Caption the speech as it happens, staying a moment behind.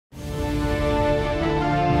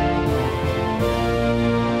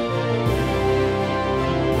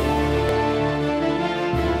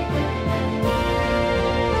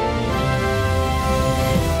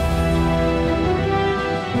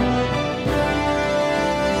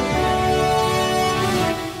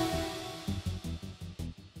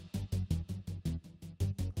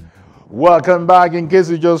Welcome back. In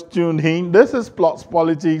case you just tuned in, this is Plots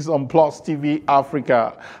Politics on Plots TV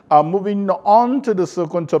Africa. Moving on to the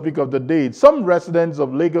second topic of the day. Some residents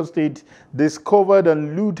of Lagos State discovered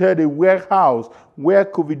and looted a warehouse where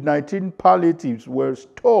COVID-19 palliatives were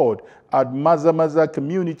stored at Mazamaza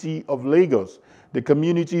community of Lagos. The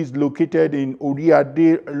community is located in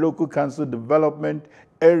Oriade local council development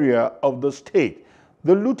area of the state.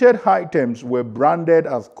 The looted items were branded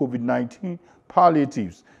as COVID-19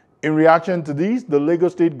 palliatives. In reaction to this, the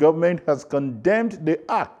Lagos State government has condemned the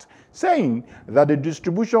act, saying that the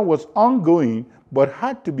distribution was ongoing but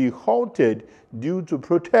had to be halted due to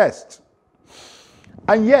protests.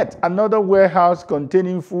 And yet, another warehouse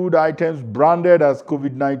containing food items branded as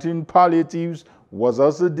COVID-19 palliatives was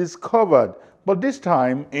also discovered, but this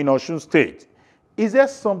time in Osun State. Is there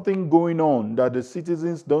something going on that the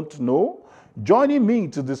citizens don't know? Joining me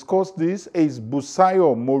to discuss this is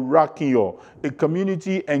Busayo Morakio, a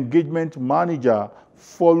community engagement manager.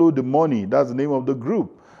 Follow the Money, that's the name of the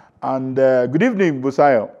group. And good evening,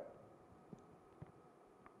 Busayo.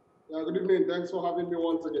 Good evening. Thanks for having me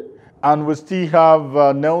once again. And we still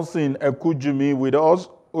have Nelson Ekujumi with us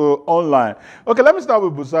online. Okay, let me start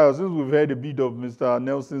with Busayo, since we've heard a bit of Mr.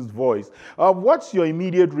 Nelson's voice. What's your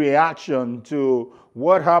immediate reaction to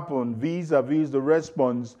what happened vis-a-vis the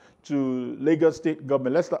response to Lagos State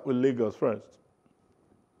government? Let's start with Lagos first.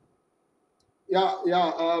 We saw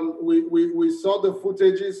the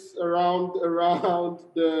footages around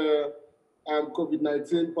the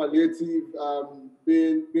COVID-19 palliative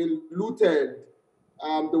being looted.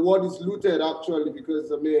 The word is looted actually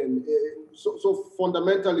because so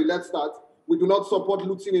fundamentally, let's start. We do not support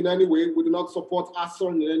looting in any way. We do not support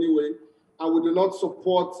arson in any way, and we do not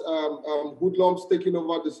support hoodlums taking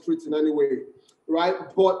over the streets in any way. Right,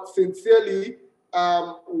 but sincerely,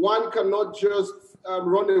 one cannot just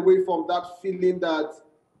run away from that feeling that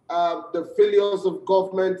the failures of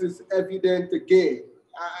government is evident again,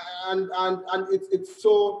 and it's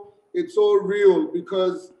so real,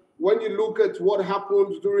 because when you look at what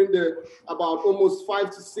happened during the about almost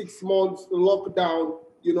 5 to 6 months lockdown,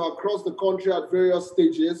 across the country at various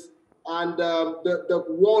stages, and the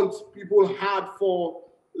want people had for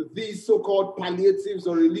these so-called palliatives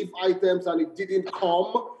or relief items, and it didn't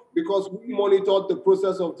come because we monitored the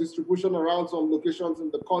process of distribution around some locations in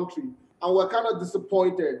the country, and we're kind of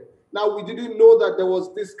disappointed. Now, we didn't know that there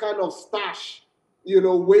was this kind of stash,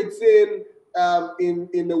 waiting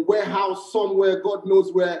in a warehouse somewhere, God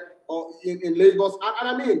knows where, in Lagos.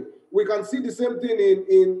 And we can see the same thing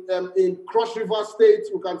in Cross River State.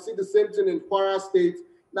 We can see the same thing in Kwara State.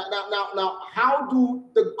 Now, how do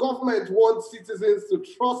the government want citizens to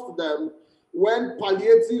trust them when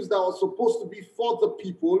palliatives that are supposed to be for the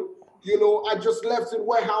people, are just left in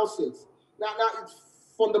warehouses? Now,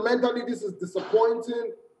 fundamentally, this is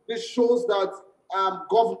disappointing. This shows that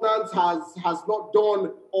governance has not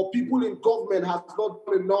done, or people in government has not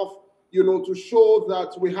done enough, to show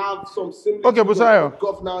that we have some similitude of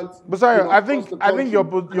governance. Busayo, I think your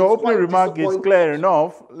opening remark is clear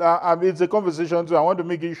enough. It's a conversation, so I want to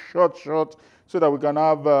make it short, so that we can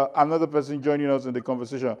have another person joining us in the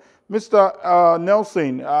conversation. Mr.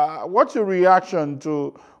 Nelson, what's your reaction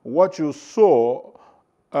to what you saw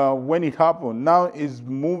when it happened? Now it's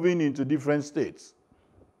moving into different states.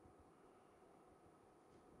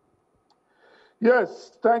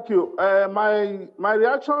 Yes, thank you. My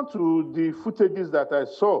reaction to the footages that I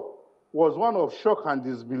saw was one of shock and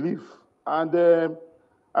disbelief. And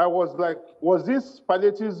I was like, was this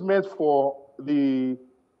palliatives meant for the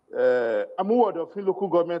Amuward of local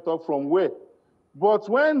government, or from where? But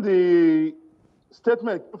when the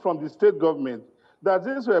statement came from the state government that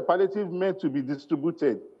these were palliatives meant to be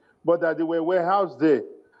distributed, but that they were warehoused there,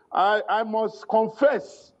 I must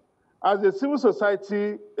confess, as a civil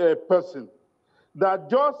society person, that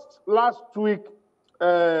just last week,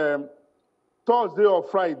 Thursday or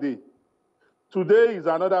Friday, today is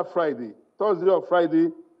another Friday, Thursday or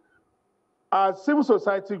Friday, as civil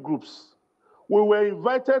society groups, we were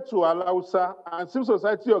invited to Alausa, and civil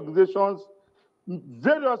society organizations,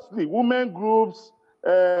 variously, women groups,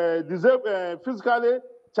 physically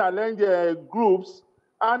challenged groups,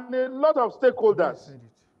 and a lot of stakeholders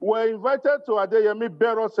were invited to Adeyemi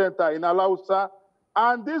Bero Center in Alausa.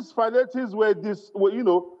 And these palliatives were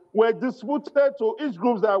distributed to each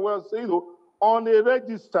group that was, on a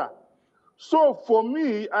register. So for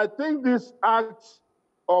me, I think this act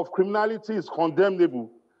of criminality is condemnable,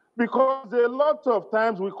 because a lot of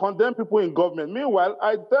times we condemn people in government. Meanwhile,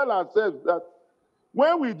 I tell ourselves that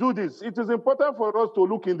when we do this, it is important for us to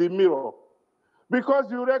look in the mirror, because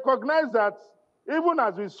you recognize that even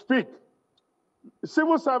as we speak,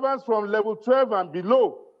 civil servants from level 12 and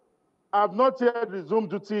below have not yet resumed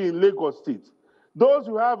duty in Lagos State. Those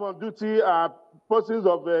who have on duty are persons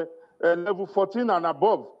of level 14 and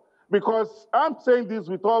above. Because I'm saying this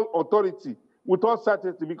with all authority, with all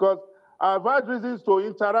certainty, because I've had reasons to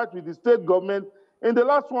interact with the state government in the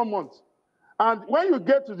last 1 month. And when you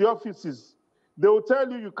get to the offices, they will tell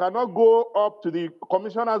you you cannot go up to the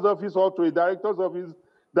commissioner's office or to a director's office,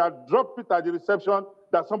 that drop it at the reception,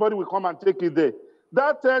 that somebody will come and take it there.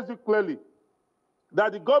 That tells you clearly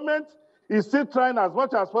that the government is still trying as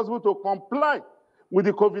much as possible to comply with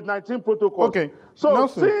the COVID-19 protocol. Okay. So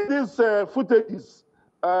Nelson, seeing these footages,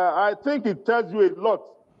 I think it tells you a lot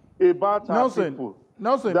about our people.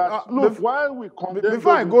 Nelson, that, look, while we condemn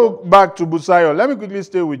before I go back to Busayo, let me quickly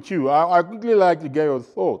stay with you. I quickly like to get your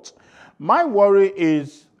thoughts. My worry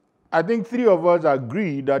is, I think three of us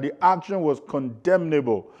agree that the action was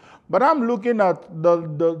condemnable. But I'm looking at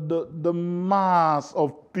the mass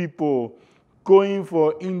of people going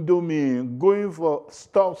for Indomie, going for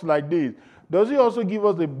stuff like this. Does it also give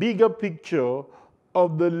us a bigger picture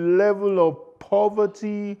of the level of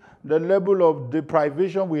poverty, the level of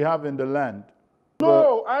deprivation we have in the land?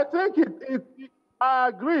 No, I think I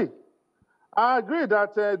agree. I agree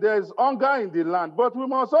that there's hunger in the land, but we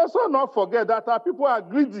must also not forget that our people are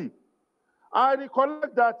greedy. I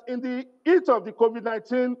recollect that in the heat of the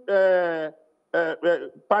COVID-19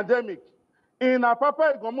 pandemic, in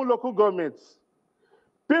Apapa Igomu local governments,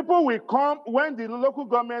 people will come when the local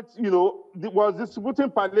government, was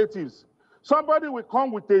distributing palliatives. Somebody will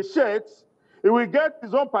come with a shirt, he will get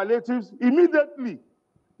his own palliatives immediately,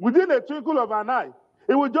 within a twinkle of an eye.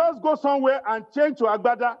 He will just go somewhere and change to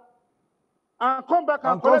Agbada and come back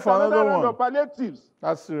and collect another round of palliatives.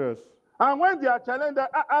 That's serious. And when they are challenged,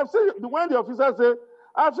 I've seen when the officers say,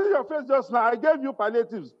 I've seen your face just now, I gave you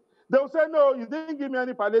palliatives. They will say, no, you didn't give me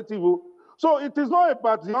any palliative. So it is not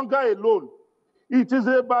about the hunger alone. It is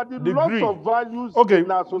about the loss of values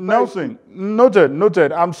in our society. Nelson,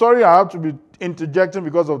 noted. I'm sorry I have to be interjecting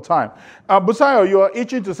because of time. Busayo, you are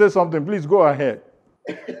itching to say something. Please go ahead.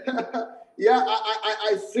 Yeah,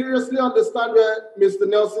 I seriously understand where Mr.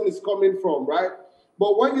 Nelson is coming from, right?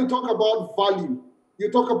 But when you talk about value, you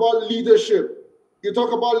talk about leadership.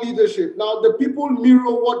 Now, the people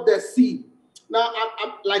mirror what they see. Now,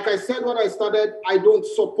 like I said when I started, I don't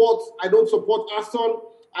support Osun.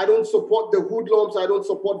 I don't support the hoodlums. I don't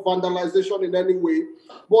support vandalization in any way.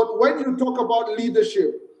 But when you talk about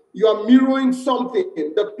leadership, you are mirroring something.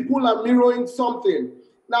 The people are mirroring something.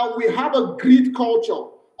 Now, we have a greed culture.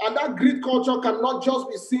 And that greed culture cannot just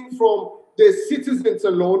be seen from the citizens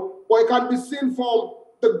alone, but it can be seen from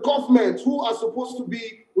the government, who are supposed to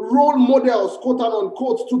be role models, quote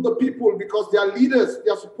unquote, to the people, because they are leaders.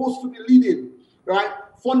 They are supposed to be leading, right?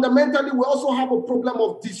 Fundamentally, we also have a problem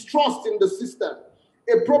of distrust in the system,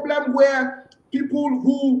 a problem where people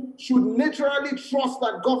who should naturally trust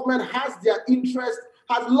that government has their interest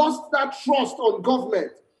have lost that trust on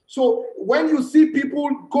government. So when you see people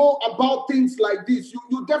go about things like this,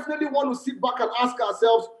 you definitely want to sit back and ask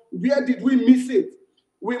ourselves, where did we miss it?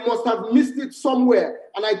 We must have missed it somewhere.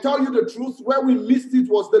 And I tell you the truth, where we missed it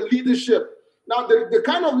was the leadership. Now, the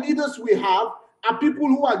kind of leaders we have are people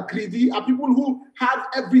who are greedy, are people who have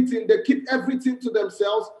everything, they keep everything to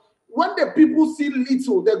themselves. When the people see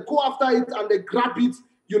little, they go after it and they grab it,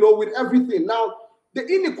 with everything. Now, the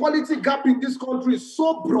inequality gap in this country is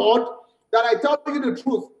so broad that I tell you the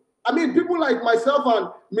truth. I mean, people like myself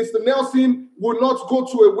and Mr. Nelson will not go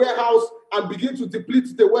to a warehouse and begin to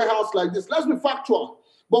deplete the warehouse like this. Let's be factual.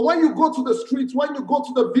 But when you go to the streets, when you go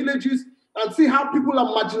to the villages and see how people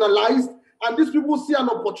are marginalized, and these people see an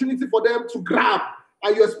opportunity for them to grab,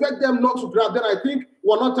 and you expect them not to grab, then I think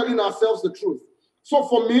we're not telling ourselves the truth. So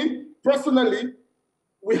for me, personally,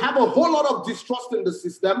 we have a whole lot of distrust in the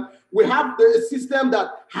system. We have a system that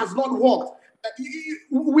has not worked.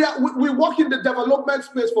 We work in the development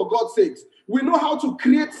space, for God's sakes. We know how to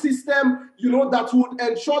create system, that would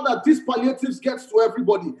ensure that these palliatives gets to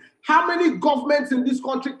everybody. How many governments in this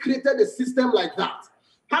country created a system like that?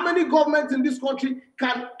 How many governments in this country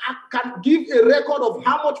can give a record of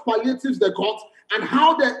how much palliatives they got and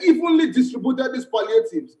how they evenly distributed these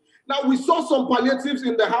palliatives? Now, we saw some palliatives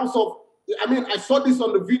in the house of, I saw this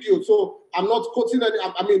on the video, so I'm not quoting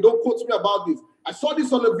any, don't quote me about this. I saw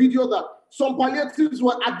this on the video that some palliatives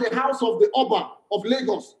were at the house of the Oba of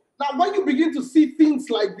Lagos. Now, when you begin to see things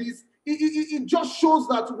like this, it just shows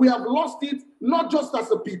that we have lost it, not just as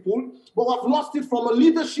a people, but we have lost it from a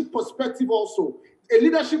leadership perspective also. A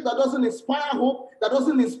leadership that doesn't inspire hope, that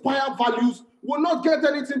doesn't inspire values, will not get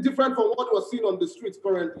anything different from what we're seeing on the streets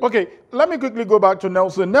currently. Okay, let me quickly go back to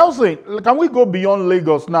Nelson. Nelson, can we go beyond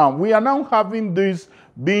Lagos now? We are now having this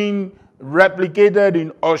being replicated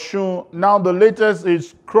in Osun. Now the latest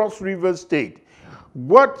is Cross River State.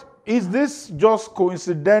 What is this just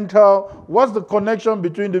coincidental? What's the connection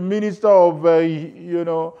between the Minister of,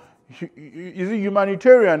 is it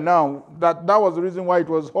humanitarian now? That was the reason why it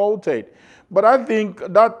was halted. But I think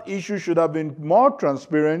that issue should have been more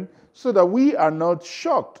transparent so that we are not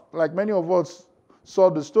shocked, like many of us saw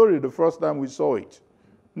the story the first time we saw it.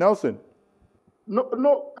 Nelson.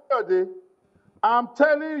 No, I'm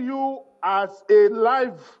telling you as a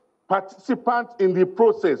live participant in the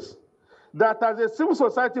process that as a civil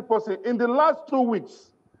society person, in the last 2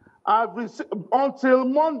 weeks, I've received, until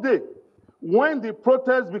Monday, when the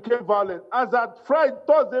protest became violent, as at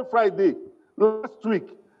Thursday, Friday, last week,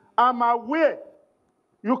 I'm aware,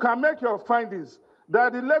 you can make your findings,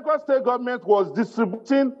 that the Lagos state government was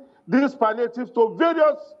distributing these palliatives to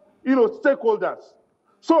various, stakeholders.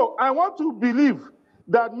 So I want to believe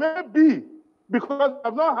that maybe, because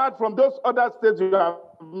I've not heard from those other states you have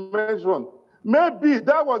mentioned, maybe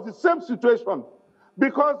that was the same situation.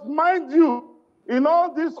 Because mind you, in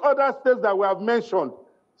all these other states that we have mentioned,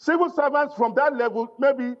 civil servants from that level,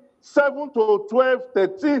 maybe 7 to 12,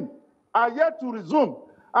 13, are yet to resume.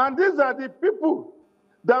 And these are the people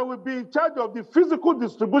that will be in charge of the physical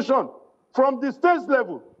distribution from the state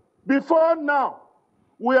level. Before now,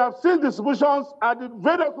 we have seen distributions at the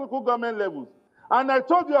various local government levels. And I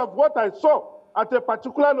told you of what I saw at a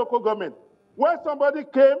particular local government, where somebody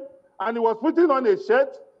came and he was putting on a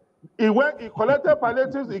shirt, he collected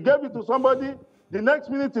palliatives, he gave it to somebody, the next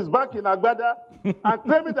minute he's back in Agbada and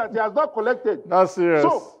claiming that he has not collected. That's serious.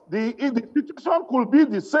 So the situation could be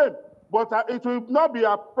the same, but it will not be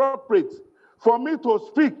appropriate for me to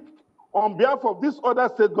speak on behalf of this other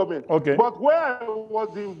state government. Okay. But where I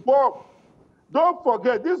was involved, don't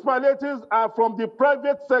forget, these palliatives are from the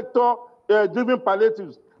private sector driven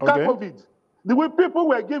palliatives. Okay. COVID. The way people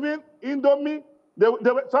were giving Indomie, they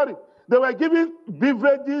were giving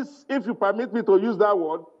beverages, if you permit me to use that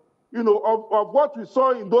word, of what we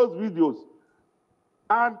saw in those videos.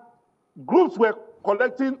 And groups were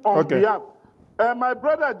collecting on behalf. My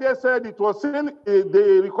brother there said it was seen,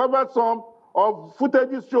 they recovered some of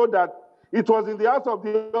footage show that it was in the house of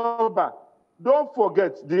the Oba. Don't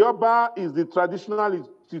forget, the Oba is the traditional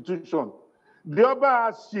institution. The Oba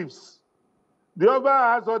has chiefs. The Oba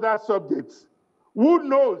has other subjects. Who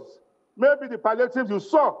knows? Maybe the palliatives you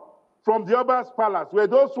saw from the Oba's palace were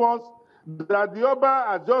those ones that the Oba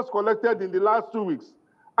has just collected in the last 2 weeks.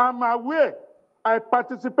 I'm aware. I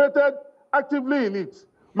participated actively in it.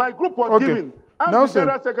 My group was given. I'm the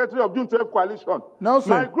General Secretary of June 12 Coalition.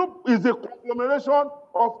 My group is a conglomeration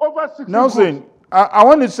of over 60 groups. I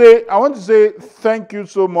want to say thank you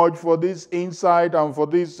so much for this insight and for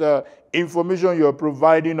this information you're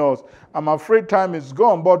providing us. I'm afraid time is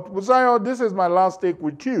gone, but Busayo, this is my last take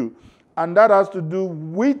with you, and that has to do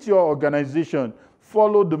with your organization.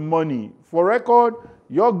 Follow the money. For record,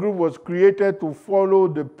 your group was created to follow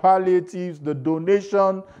the palliatives, the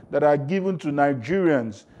donation that are given to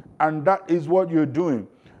Nigerians, and that is what you're doing.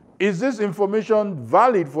 Is this information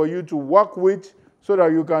valid for you to work with so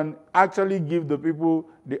that you can actually give the people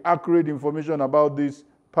the accurate information about these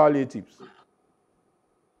palliatives?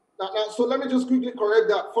 So let me just quickly correct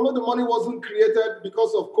that. Follow the Money wasn't created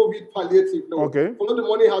because of COVID palliative. No. Okay. Follow the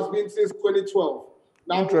Money has been since 2012.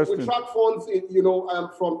 Now, we track funds,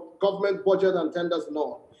 from government budget and tenders and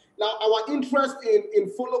all. Now, our interest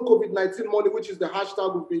in Follow COVID-19 Money, which is the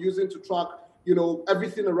hashtag we've been using to track,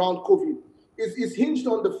 everything around COVID, is hinged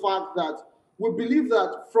on the fact that we believe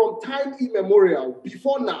that from time immemorial,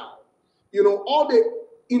 before now, all the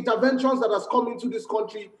interventions that has come into this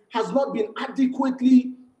country has not been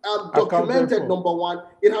adequately documented, number one.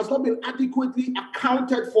 It has not been adequately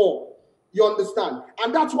accounted for. You understand?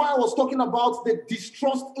 And that's why I was talking about the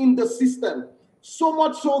distrust in the system. So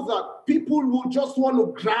much so that people will just want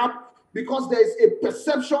to grab because there is a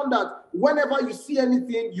perception that whenever you see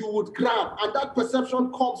anything, you would grab. And that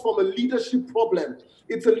perception comes from a leadership problem.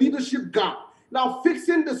 It's a leadership gap. Now,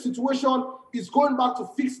 fixing the situation is going back to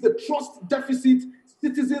fix the trust deficit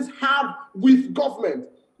citizens have with government.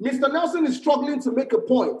 Mr. Nelson is struggling to make a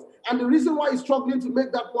point. And the reason why he's struggling to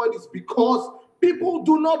make that point is because people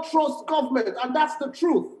do not trust government, and that's the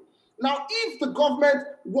truth. Now, if the government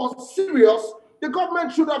was serious, the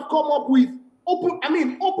government should have come up with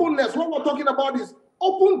openness. What we're talking about is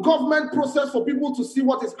open government process for people to see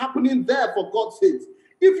what is happening there, for God's sake.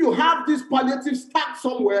 If you have this palliative stacked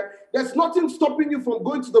somewhere, there's nothing stopping you from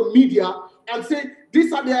going to the media and say,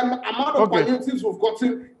 these are the amount of palliatives we've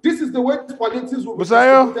gotten, this is the way palliatives will be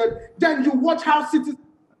distributed. Then you watch how citizens...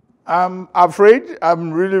 I'm afraid.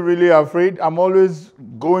 I'm really, really afraid. I'm always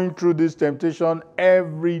going through this temptation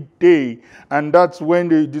every day. And that's when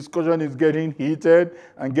the discussion is getting heated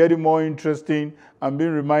and getting more interesting. I'm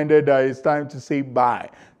being reminded that it's time to say bye.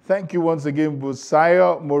 Thank you once again,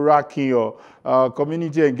 Busayo Morakio,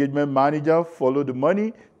 Community Engagement Manager. Follow the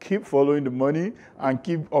money, keep following the money, and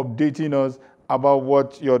keep updating us about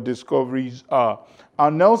what your discoveries are.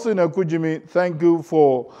 And Nelson Akujimi, thank you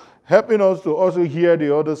for helping us to also hear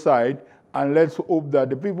the other side, and let's hope that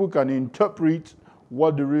the people can interpret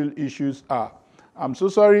what the real issues are. I'm so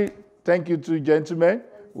sorry. Thank you two gentlemen.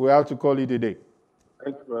 We have to call it a day.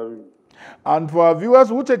 Thank you very much. And for our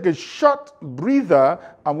viewers, we'll take a short breather,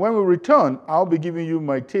 and when we return, I'll be giving you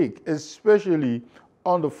my take, especially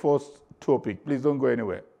on the first topic. Please don't go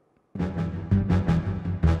anywhere.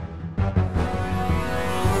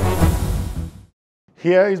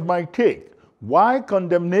 Here is my take. Why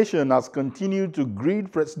condemnation has continued to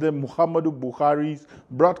greet President Muhammadu Buhari's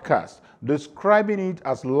broadcast, describing it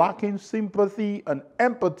as lacking sympathy and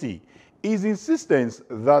empathy. His insistence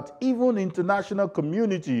that even international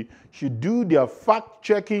community should do their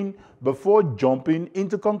fact-checking before jumping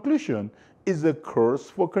into conclusion is a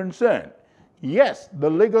cause for concern. Yes, the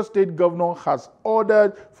Lagos State governor has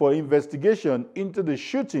ordered for investigation into the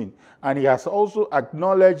shooting, and he has also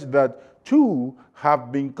acknowledged that 2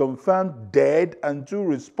 have been confirmed dead and 2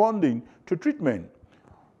 responding to treatment.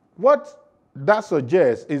 What that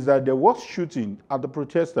suggests is that there was shooting at the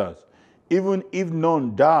protesters. Even if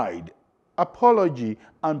none died, apology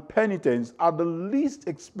and penitence are the least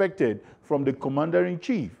expected from the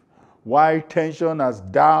commander-in-chief. While tension has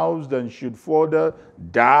doused and should further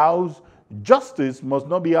douse, justice must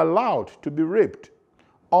not be allowed to be raped.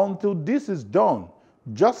 Until this is done,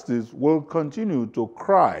 justice will continue to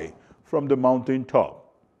cry from the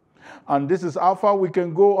mountaintop. And this is how far we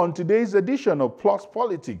can go on today's edition of Plus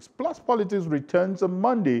Politics. Plus Politics returns on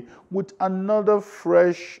Monday with another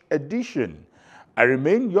fresh edition. I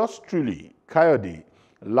remain yours truly, Kayode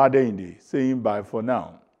Ladende, saying bye for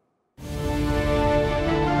now.